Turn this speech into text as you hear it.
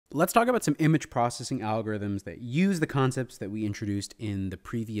Let's talk about some image processing algorithms that use the concepts that we introduced in the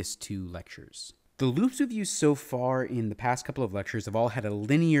previous 2 lectures. The loops we've used so far in the past couple of lectures have all had a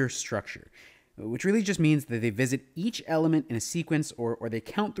linear structure, which really just means that they visit each element in a sequence or they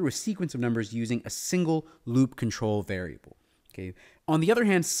count through a sequence of numbers using a single loop control variable. Okay. On the other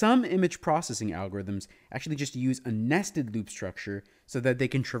hand, some image processing algorithms actually just use a nested loop structure so that they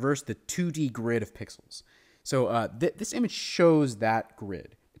can traverse the 2D grid of pixels. So this image shows that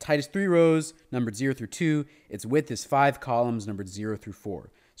grid. Its height is 3 rows, numbered 0 through 2. Its width is 5 columns, numbered 0 through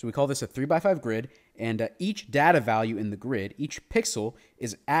 4. So we call this a 3x5 grid, and each data value in the grid, each pixel,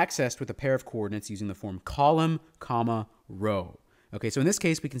 is accessed with a pair of coordinates using the form column, comma, row. Okay, so in this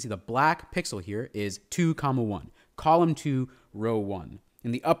case, we can see the black pixel here is 2, 1, column 2, row 1.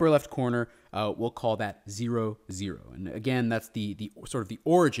 In the upper left corner, we'll call that 0, 0. And again, that's the sort of the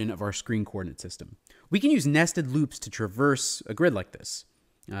origin of our screen coordinate system. We can use nested loops to traverse a grid like this.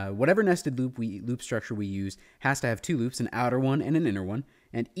 Whatever nested loop structure we use has to have 2 loops, an outer one and an inner one,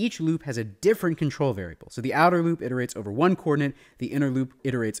 and each loop has a different control variable. So the outer loop iterates over one coordinate, the inner loop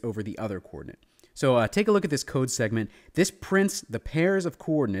iterates over the other coordinate. So take a look at this code segment. This prints the pairs of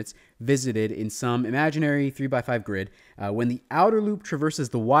coordinates visited in some imaginary 3x5 grid when the outer loop traverses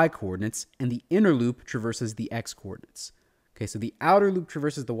the y coordinates and the inner loop traverses the x coordinates. Okay, so the outer loop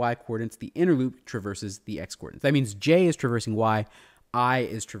traverses the y coordinates, the inner loop traverses the x coordinates. That means j is traversing y, I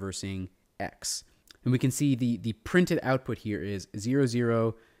is traversing x. And we can see the printed output here is 0,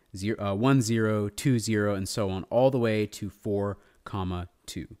 0, 1, 0, 2, 0, and so on, all the way to 4,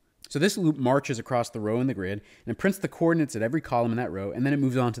 2. So this loop marches across the row in the grid and prints the coordinates at every column in that row, and then it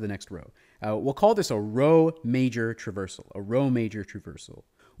moves on to the next row. We'll call this a row major traversal,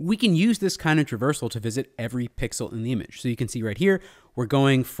 We can use this kind of traversal to visit every pixel in the image. So you can see right here, we're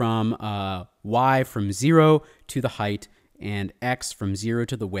going from y from 0 to the height, and x from 0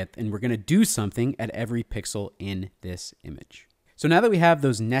 to the width, and we're going to do something at every pixel in this image. So now that we have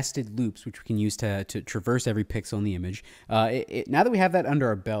those nested loops, which we can use to traverse every pixel in the image, now that we have that under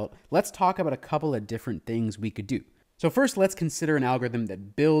our belt, let's talk about a couple of different things we could do. So first, let's consider an algorithm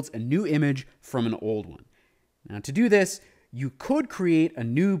that builds a new image from an old one. Now to do this, you could create a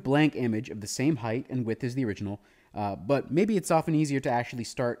new blank image of the same height and width as the original, but maybe it's often easier to actually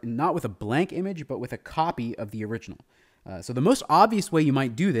start not with a blank image, but with a copy of the original. So the most obvious way you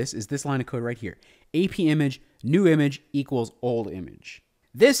might do this is this line of code right here. AP image, new image equals old image.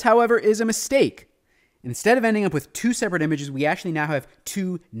 This, however, is a mistake. Instead of ending up with 2 separate images, we actually now have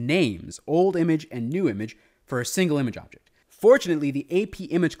 2 names, old image and new image, for a single image object. Fortunately, the AP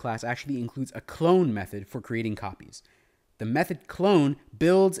image class actually includes a clone method for creating copies. The method clone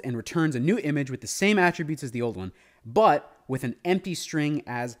builds and returns a new image with the same attributes as the old one, but with an empty string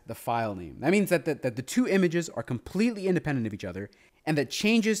as the file name. That means that the 2 images are completely independent of each other, and that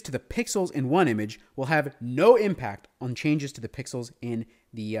changes to the pixels in one image will have no impact on changes to the pixels in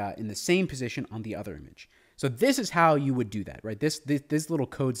the same position on the other image. So this is how you would do that, right? This little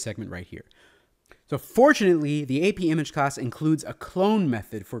code segment right here. So fortunately, the AP image class includes a clone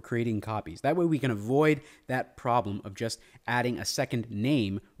method for creating copies. That way we can avoid that problem of just adding a second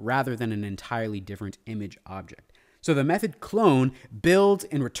name rather than an entirely different image object. So the method clone builds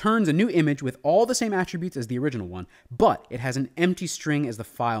and returns a new image with all the same attributes as the original one, but it has an empty string as the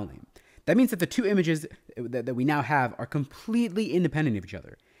file name. That means that the 2 images that we now have are completely independent of each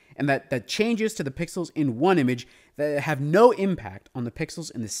other, and that changes to the pixels in one image that have no impact on the pixels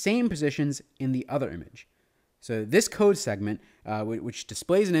in the same positions in the other image. So this code segment, which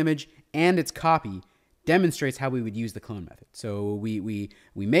displays an image and its copy, demonstrates how we would use the clone method. So we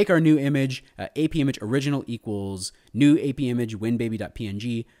make our new image, AP image original equals new AP image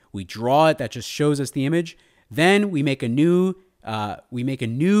winbaby.png. We draw it, that just shows us the image. Then we make a new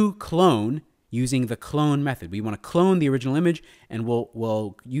clone using the clone method. We want to clone the original image, and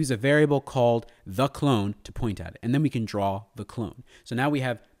we'll use a variable called the clone to point at it, and then we can draw the clone. So now we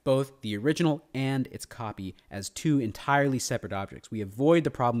have both the original and its copy as 2 entirely separate objects. We avoid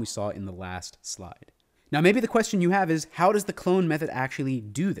the problem we saw in the last slide. Now, maybe the question you have is, how does the clone method actually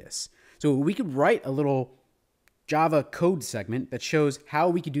do this? So we could write a little Java code segment that shows how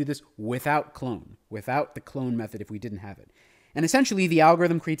we could do this without the clone method if we didn't have it. And essentially, the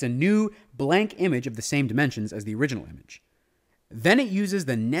algorithm creates a new blank image of the same dimensions as the original image. Then it uses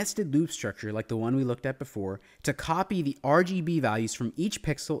the nested loop structure, like the one we looked at before, to copy the RGB values from each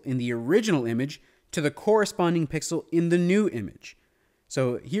pixel in the original image to the corresponding pixel in the new image.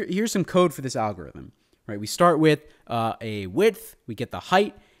 So here's some code for this algorithm. Right, we start with a width, we get the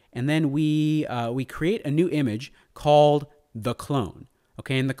height, and then we create a new image called the clone.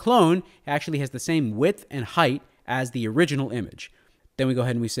 Okay, and the clone actually has the same width and height as the original image. Then we go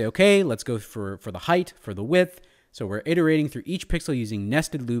ahead and we say, okay, let's go for the height, for the width. So we're iterating through each pixel using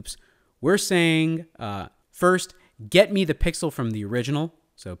nested loops. We're saying, first, get me the pixel from the original.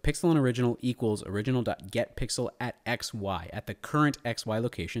 So pixel in original equals original.getPixel at xy, at the current xy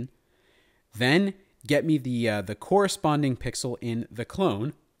location. Then get me the corresponding pixel in the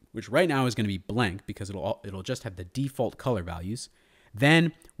clone, which right now is going to be blank because it'll just have the default color values.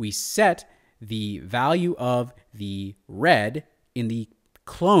 Then we set the value of the red in the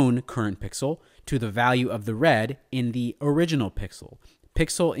clone current pixel to the value of the red in the original pixel.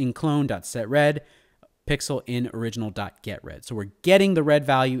 Pixel in clone.setRed, pixel in original.getRed. So we're getting the red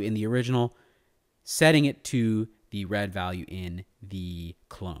value in the original, setting it to the red value in the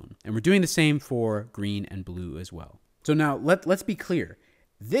clone. And we're doing the same for green and blue as well. So now let's be clear.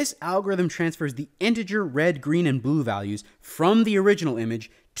 This algorithm transfers the integer red, green, and blue values from the original image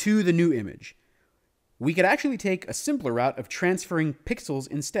to the new image. We could actually take a simpler route of transferring pixels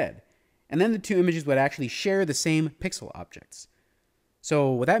instead, and then the two images would actually share the same pixel objects.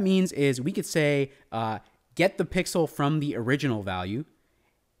 So what that means is we could say, get the pixel from the original value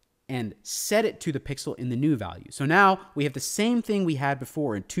and set it to the pixel in the new value. So now we have the same thing we had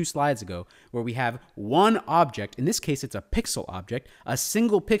before in 2 slides ago, where we have one object, in this case it's a pixel object, a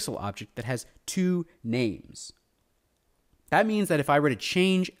single pixel object that has 2 names. That means that if I were to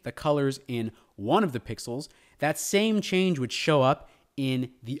change the colors in one of the pixels, that same change would show up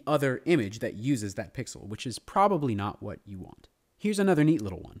in the other image that uses that pixel, which is probably not what you want. Here's another neat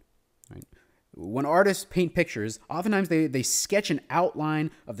little one. Right? When artists paint pictures, oftentimes they sketch an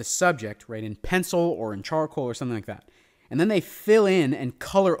outline of the subject, right, in pencil or in charcoal or something like that. And then they fill in and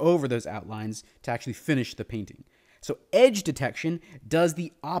color over those outlines to actually finish the painting. So edge detection does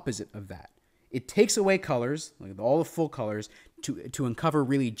the opposite of that. It takes away colors, like all the full colors, to uncover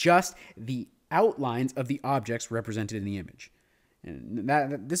really just the outlines of the objects represented in the image. And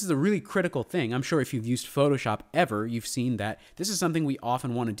this is a really critical thing. I'm sure if you've used Photoshop ever, you've seen that this is something we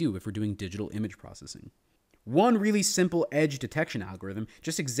often want to do if we're doing digital image processing. One really simple edge detection algorithm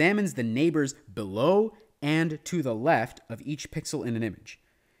just examines the neighbors below and to the left of each pixel in an image.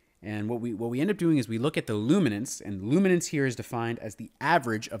 And what we end up doing is we look at the luminance, and luminance here is defined as the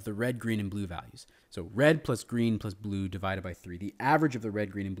average of the red, green, and blue values. So red plus green plus blue divided by 3. The average of the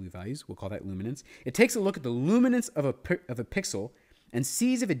red, green, and blue values, we'll call that luminance. It takes a look at the luminance of a pixel and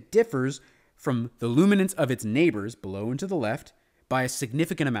sees if it differs from the luminance of its neighbors below and to the left by a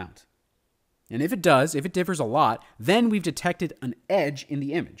significant amount. And if it does, if it differs a lot, then we've detected an edge in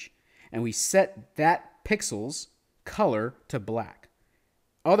the image, and we set that pixel's color to black.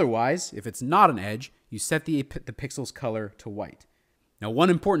 Otherwise, if it's not an edge, you set the pixel's color to white. Now, one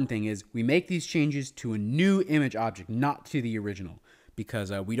important thing is we make these changes to a new image object, not to the original,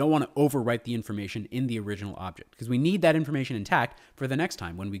 because we don't want to overwrite the information in the original object, because we need that information intact for the next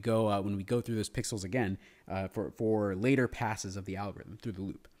time when we go through those pixels again for later passes of the algorithm through the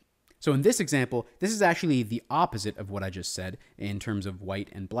loop. So in this example, this is actually the opposite of what I just said in terms of white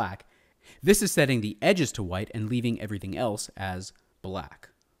and black. This is setting the edges to white and leaving everything else as black.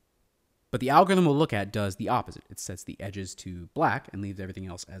 But the algorithm we'll look at does the opposite. It sets the edges to black and leaves everything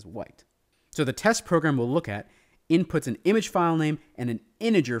else as white. So the test program we'll look at inputs an image file name and an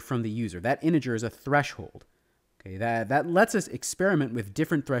integer from the user. That integer is a threshold. Okay, that lets us experiment with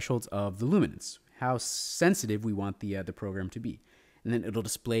different thresholds of the luminance, how sensitive we want the program to be. And then it'll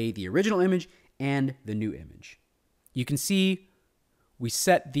display the original image and the new image. You can see we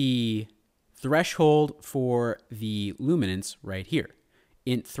set the threshold for the luminance right here.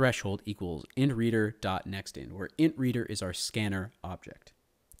 Int threshold equals intReader.nextIn, where intReader is our scanner object.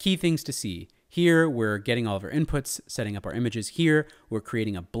 Key things to see. Here, we're getting all of our inputs, setting up our images. Here, we're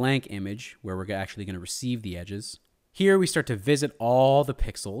creating a blank image where we're actually going to receive the edges. Here, we start to visit all the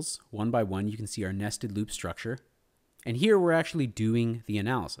pixels one by one. You can see our nested loop structure. And here, we're actually doing the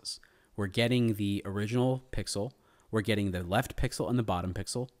analysis. We're getting the original pixel. We're getting the left pixel and the bottom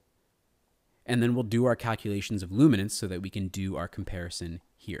pixel. And then we'll do our calculations of luminance so that we can do our comparison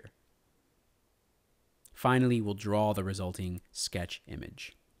here. Finally, we'll draw the resulting sketch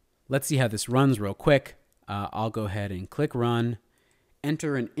image. Let's see how this runs real quick. I'll go ahead and click run,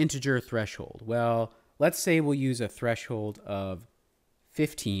 enter an integer threshold. Well, let's say we'll use a threshold of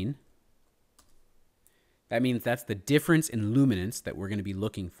 15. That means that's the difference in luminance that we're going to be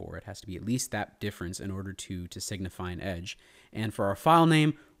looking for. It has to be at least that difference in order to signify an edge. And for our file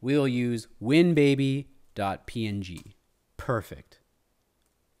name, we'll use winbaby.png. Perfect.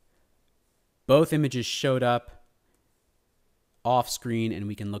 Both images showed up off screen, and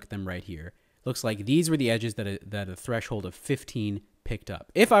we can look at them right here. Looks like these were the edges that a threshold of 15 picked up.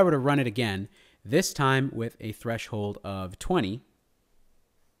 If I were to run it again, this time with a threshold of 20,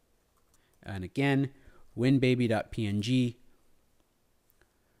 and again, winbaby.png,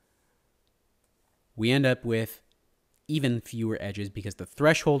 we end up with even fewer edges because the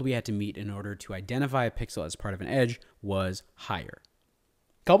threshold we had to meet in order to identify a pixel as part of an edge was higher.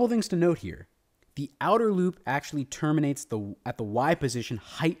 Couple things to note here. The outer loop actually terminates at the Y position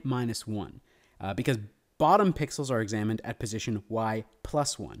height minus 1 because bottom pixels are examined at position Y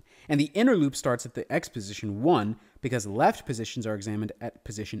plus 1. And the inner loop starts at the X position 1 because left positions are examined at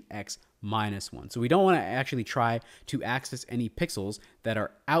position X minus 1. So we don't want to actually try to access any pixels that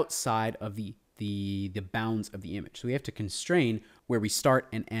are outside of the bounds of the image. So we have to constrain where we start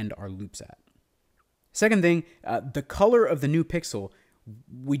and end our loops at. Second thing, the color of the new pixel,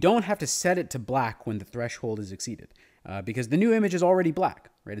 we don't have to set it to black when the threshold is exceeded because the new image is already black,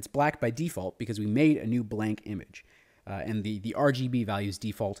 right? It's black by default because we made a new blank image, and the RGB values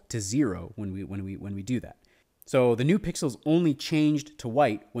default to 0 when we do that. So the new pixel's only changed to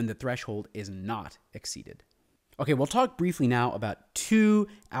white when the threshold is not exceeded. Okay, we'll talk briefly now about two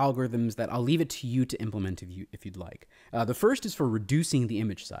algorithms that I'll leave it to you to implement if you'd like. The first is for reducing the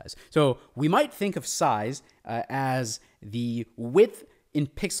image size. So we might think of size as the width in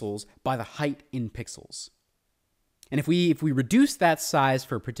pixels by the height in pixels. And if we reduce that size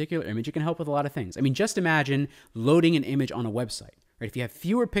for a particular image, it can help with a lot of things. I mean, just imagine loading an image on a website. Right? If you have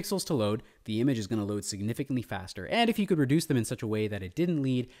fewer pixels to load, the image is going to load significantly faster. And if you could reduce them in such a way that it didn't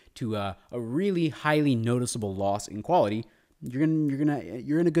lead to a really highly noticeable loss in quality, you're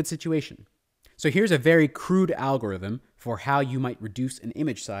in a good situation. So here's a very crude algorithm for how you might reduce an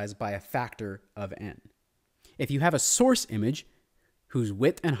image size by a factor of n. If you have a source image whose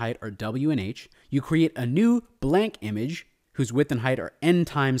width and height are W and H, you create a new blank image whose width and height are n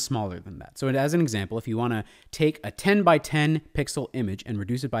times smaller than that. So as an example, if you want to take a 10 by 10 pixel image and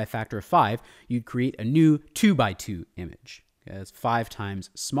reduce it by a factor of 5, you'd create a new 2 by 2 image. Okay, that's 5 times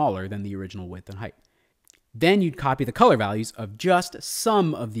smaller than the original width and height. Then you'd copy the color values of just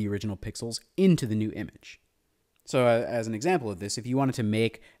some of the original pixels into the new image. So as an example of this, if you wanted to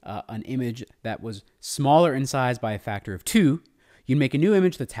make an image that was smaller in size by a factor of 2, you'd make a new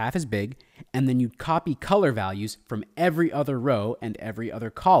image that's half as big, and then you'd copy color values from every other row and every other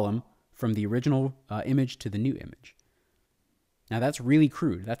column from the original image to the new image. Now that's really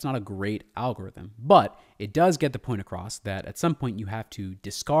crude. That's not a great algorithm, but it does get the point across that at some point you have to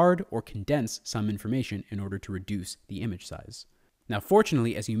discard or condense some information in order to reduce the image size. Now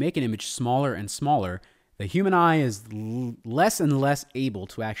fortunately, as you make an image smaller and smaller, the human eye is less and less able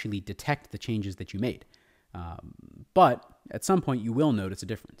to actually detect the changes that you made. But at some point you will notice a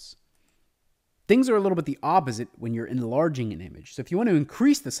difference. Things are a little bit the opposite when you're enlarging an image. So if you want to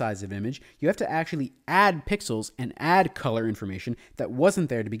increase the size of an image, you have to actually add pixels and add color information that wasn't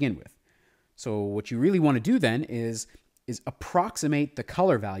there to begin with. So what you really want to do then is approximate the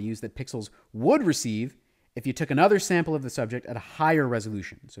color values that pixels would receive if you took another sample of the subject at a higher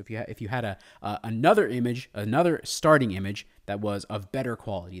resolution. So if you had another image, another starting image that was of better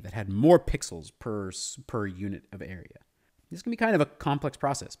quality, that had more pixels per unit of area. This can be kind of a complex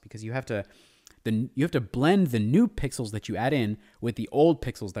process because you have to blend the new pixels that you add in with the old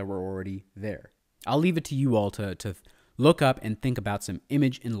pixels that were already there. I'll leave it to you all to look up and think about some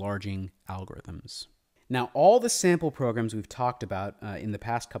image enlarging algorithms. Now, all the sample programs we've talked about in the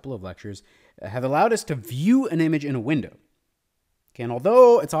past couple of lectures have allowed us to view an image in a window. Okay, and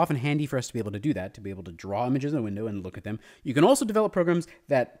although it's often handy for us to be able to do that, to be able to draw images in a window and look at them, you can also develop programs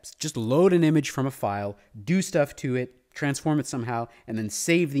that just load an image from a file, do stuff to it, transform it somehow, and then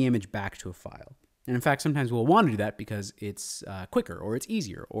save the image back to a file. And in fact, sometimes we'll want to do that because it's quicker, or it's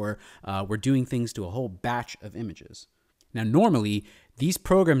easier, or we're doing things to a whole batch of images. Now, normally, these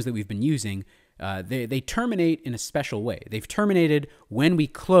programs that we've been using, they terminate in a special way. They've terminated when we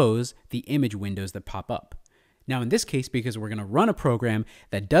close the image windows that pop up. Now, in this case, because we're going to run a program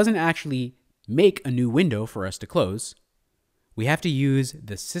that doesn't actually make a new window for us to close, we have to use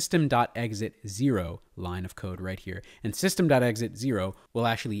the system.exit0 line of code right here. And system.exit0 will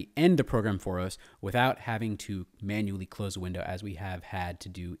actually end the program for us without having to manually close a window as we have had to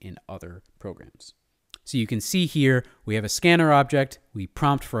do in other programs. So you can see here, we have a scanner object, we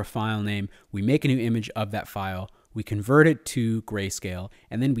prompt for a file name, we make a new image of that file, we convert it to grayscale,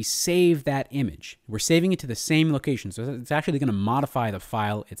 and then we save that image. We're saving it to the same location, so it's actually going to modify the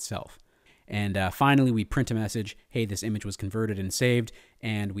file itself. And finally, we print a message, hey, this image was converted and saved,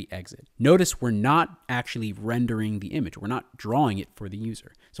 and we exit. Notice we're not actually rendering the image. We're not drawing it for the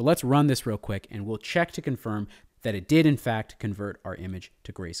user. So let's run this real quick, and we'll check to confirm that it did, in fact, convert our image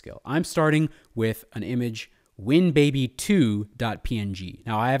to grayscale. I'm starting with an image winbaby2.png.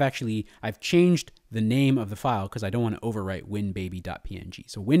 Now I've changed the name of the file because I don't want to overwrite winbaby.png.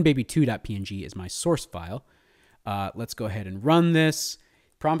 So winbaby2.png is my source file. Let's go ahead and run this.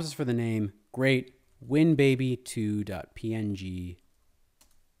 Promises for the name, great. winbaby2.png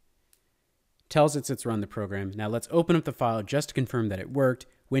tells it it's run the program. Now let's open up the file just to confirm that it worked.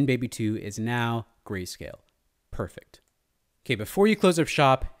 WinBaby2 is now grayscale. Perfect. Okay, before you close up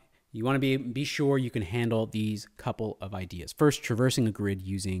shop, you want to be sure you can handle these couple of ideas. First, traversing a grid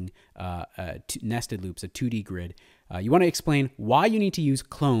using nested loops, a 2D grid. You want to explain why you need to use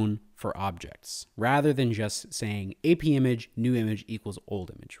clone for objects rather than just saying AP image, new image equals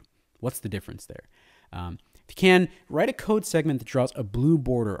old image. What's the difference there? If you can, write a code segment that draws a blue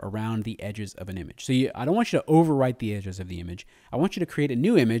border around the edges of an image. So I don't want you to overwrite the edges of the image. I want you to create a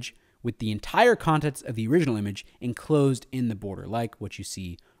new image with the entire contents of the original image enclosed in the border, like what you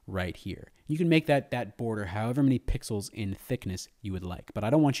see right here. You can make that border however many pixels in thickness you would like, but I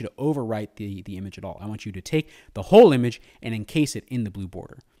don't want you to overwrite the image at all. I want you to take the whole image and encase it in the blue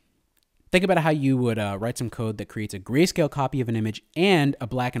border. Think about how you would write some code that creates a grayscale copy of an image and a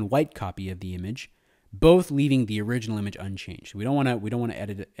black and white copy of the image, both leaving the original image unchanged. We don't want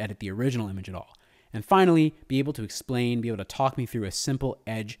to edit the original image at all. And finally, be able to talk me through a simple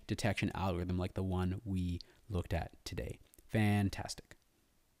edge detection algorithm like the one we looked at today. Fantastic.